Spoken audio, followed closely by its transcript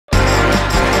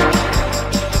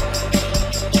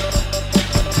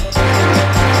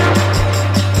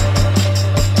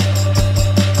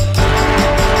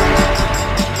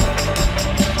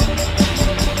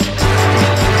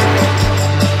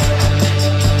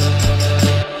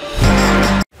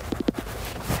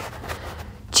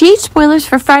GH spoilers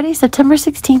for Friday, September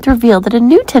 16th reveal that a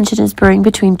new tension is brewing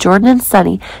between Jordan and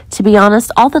Sunny. To be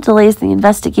honest, all the delays in the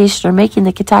investigation are making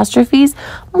the catastrophes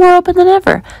more open than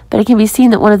ever, but it can be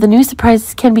seen that one of the new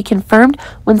surprises can be confirmed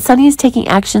when Sunny is taking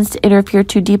actions to interfere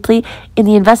too deeply in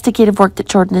the investigative work that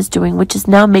Jordan is doing, which is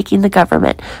now making the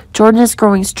government. Jordan is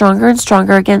growing stronger and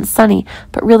stronger against Sunny,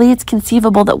 but really it's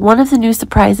conceivable that one of the new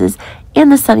surprises in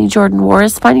the Sunny-Jordan war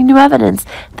is finding new evidence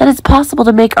that it's possible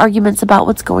to make arguments about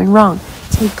what's going wrong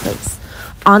take place.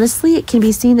 Honestly, it can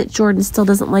be seen that Jordan still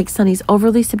doesn't like Sunny's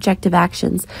overly subjective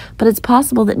actions, but it's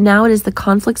possible that now it is the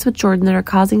conflicts with Jordan that are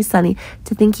causing Sunny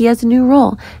to think he has a new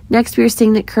role. Next, we are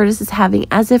seeing that Curtis is having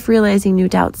as if realizing new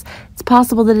doubts. It's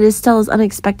possible that it is Stella's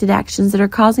unexpected actions that are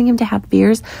causing him to have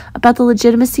fears about the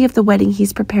legitimacy of the wedding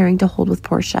he's preparing to hold with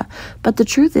Portia. But the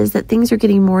truth is that things are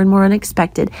getting more and more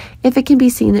unexpected if it can be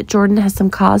seen that Jordan has some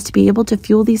cause to be able to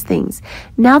fuel these things.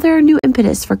 Now there are new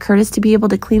impetus for Curtis to be able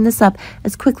to clean this up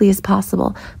as quickly as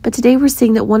possible. But today we're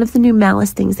seeing that one of the new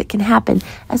malice things that can happen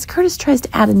as Curtis tries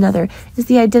to add another is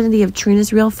the identity of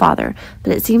Trina's real father.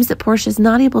 But it seems that Portia is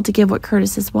not able to give what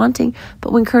Curtis is wanting,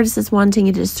 but when Curtis is wanting,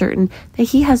 it is certain that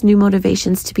he has new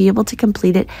motivations to be able to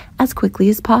complete it as quickly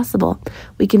as possible.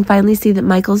 We can finally see that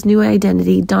Michael's new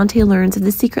identity, Dante learns of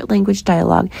the secret language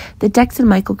dialogue that Dex and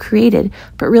Michael created,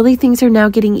 but really things are now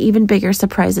getting even bigger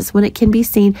surprises when it can be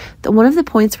seen that one of the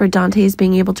points where Dante is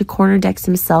being able to corner Dex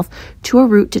himself to a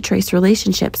route to trace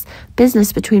relationships,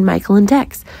 business between Michael and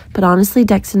Dex. But honestly,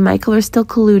 Dex and Michael are still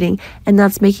colluding, and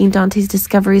that's making Dante's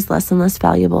discoveries less and less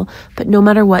valuable. But no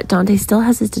matter what, Dante still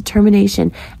has his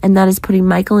determination, and that is putting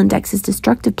Michael and Dex's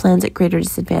destructive plans at greater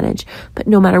disadvantage. But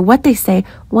no matter what they say,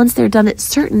 once they're done, it's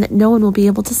certain that no one will be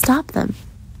able to stop them.